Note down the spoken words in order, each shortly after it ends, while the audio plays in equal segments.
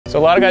So a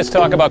lot of guys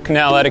talk about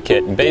canal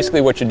etiquette, and basically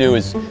what you do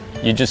is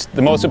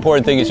the most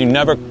important thing is you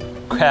never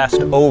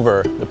cast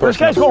over the person. This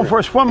guy's going for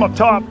a swim up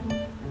top.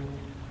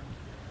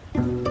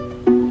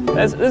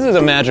 This is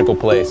a magical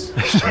place.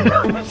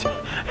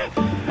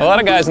 A lot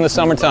of guys in the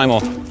summertime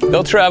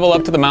they'll travel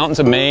up to the mountains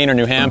of Maine or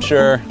New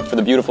Hampshire for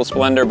the beautiful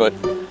splendor, but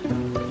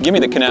give me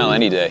the canal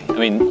any day. I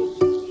mean,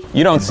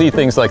 you don't see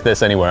things like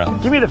this anywhere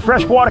else. Give me the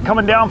fresh water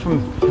coming down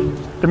from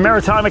the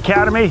Maritime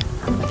Academy,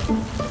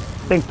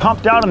 being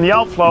pumped out in the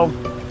outflow,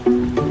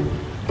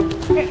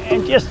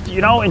 and just, you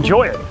know,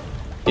 enjoy it.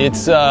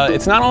 It's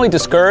not only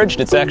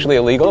discouraged, it's actually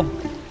illegal,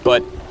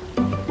 but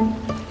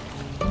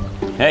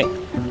hey.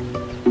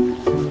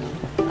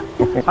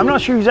 I'm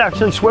not sure he's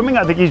actually swimming.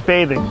 I think he's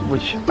bathing,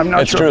 which I'm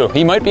not sure. That's true.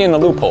 He might be in the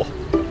loophole.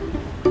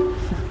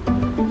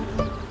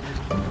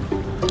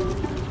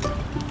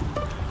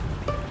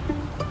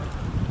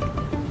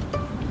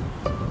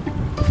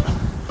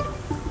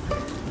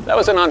 That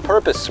was an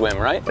on-purpose swim,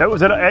 right? That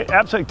was it. I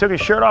absolutely took his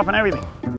shirt off and everything.